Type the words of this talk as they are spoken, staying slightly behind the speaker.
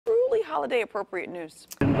holiday-appropriate news.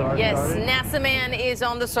 Yes, NASA man is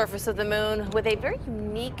on the surface of the moon with a very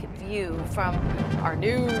unique view from our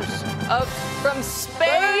news from space.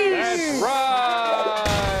 That's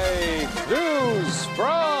right! News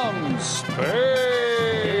from space!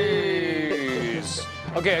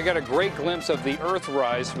 Okay, I got a great glimpse of the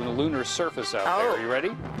Earthrise from the lunar surface out there. Are you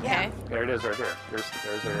ready? Yeah. There it is right there. There's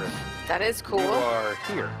the Earth. That is cool. You are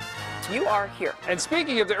here. You are here. And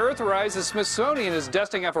speaking of the Earthrise, the Smithsonian is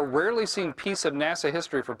dusting off a rarely seen piece of NASA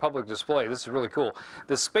history for public display. This is really cool.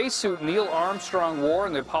 The spacesuit Neil Armstrong wore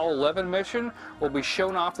in the Apollo 11 mission will be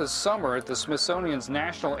shown off this summer at the Smithsonian's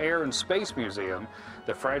National Air and Space Museum.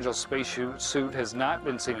 The fragile spacesuit has not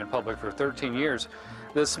been seen in public for 13 years.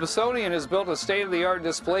 The Smithsonian has built a state-of-the-art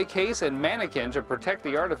display case and mannequin to protect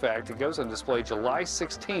the artifact. It goes on display July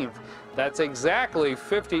 16th. That's exactly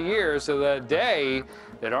 50 years to the day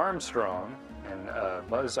that Armstrong and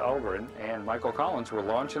Buzz Aldrin and Michael Collins were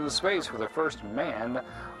launched into space for the first manned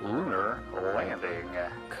lunar landing.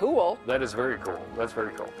 Cool. That is very cool. That's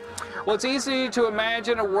very cool. Well, it's easy to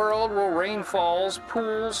imagine a world where rain falls,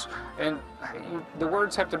 pools, and the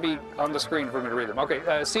words have to be on the screen for me to read them. Okay,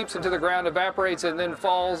 seeps into the ground, evaporates, and then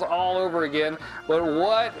falls all over again. But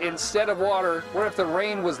what, instead of water, what if the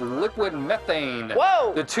rain was liquid methane?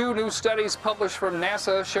 Whoa! The two new studies published from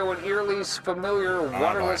NASA show an eerily familiar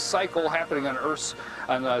waterless cycle happening on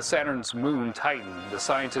Saturn's moon, Titan. The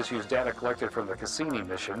scientists used data collected from the Cassini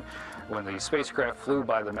mission when the spacecraft flew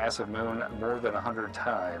by the massive moon more than 100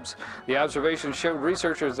 times. The observations showed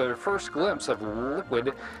researchers their first glimpse of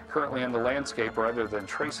liquid currently in the landscape rather than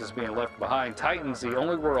traces being left behind. Titan's the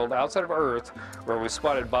only world outside of Earth where we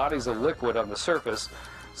spotted bodies of liquid on the surface.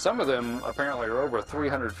 Some of them apparently are over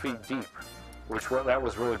 300 feet deep, that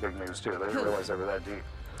was really big news too. They didn't realize they were that deep.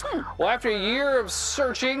 Well, after a year of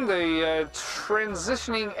searching, the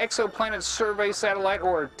Transitioning Exoplanet Survey Satellite,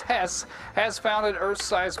 or TESS, has found an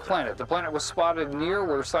Earth-sized planet. The planet was spotted near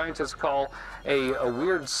where scientists call a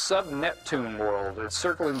weird sub-Neptune world. It's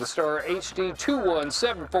circling the star HD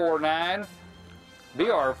 21749.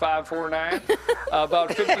 BR549,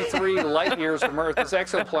 about 53 light years from Earth. This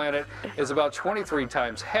exoplanet is about 23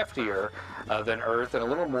 times heftier than Earth and a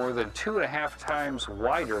little more than 2.5 times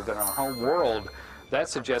wider than our home world. That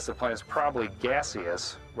suggests the planet's probably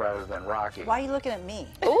gaseous rather than rocky. Why are you looking at me?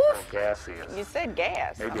 Oof. Gaseous. You said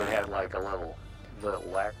gas. Maybe it had like a little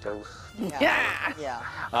lactose. Yeah.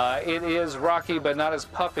 It is rocky, but not as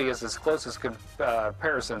puffy as its closest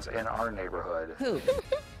comparisons in our neighborhood. Who?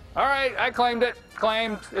 All right, I claimed it.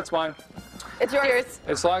 Claimed. It's mine. It's yours.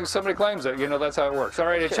 As long as somebody claims it, you know, that's how it works. All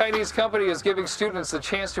right, a Chinese company is giving students the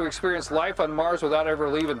chance to experience life on Mars without ever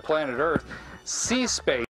leaving planet Earth.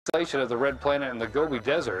 Sea-Space of the Red Planet in the Gobi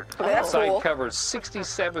Desert. That's the site cool. covers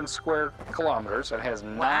 67 square kilometers and has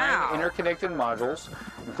 9 interconnected modules,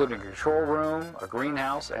 including a control room, a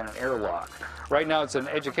greenhouse, and an airlock. Right now it's an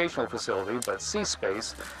educational facility, but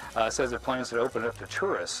Sea-Space says it plans to open up to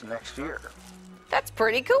tourists next year. That's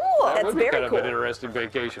pretty cool. That would be very kind cool. of an interesting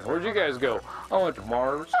vacation. Where'd you guys go? I went to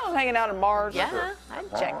Mars. I was hanging out on Mars. Yeah,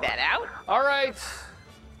 I'd check that out. All right.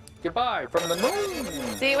 Goodbye from the moon.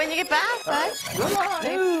 See you when you get back, bud. Goodbye.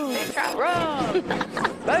 Safe travel. Run.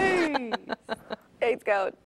 Space. Hey, Scout.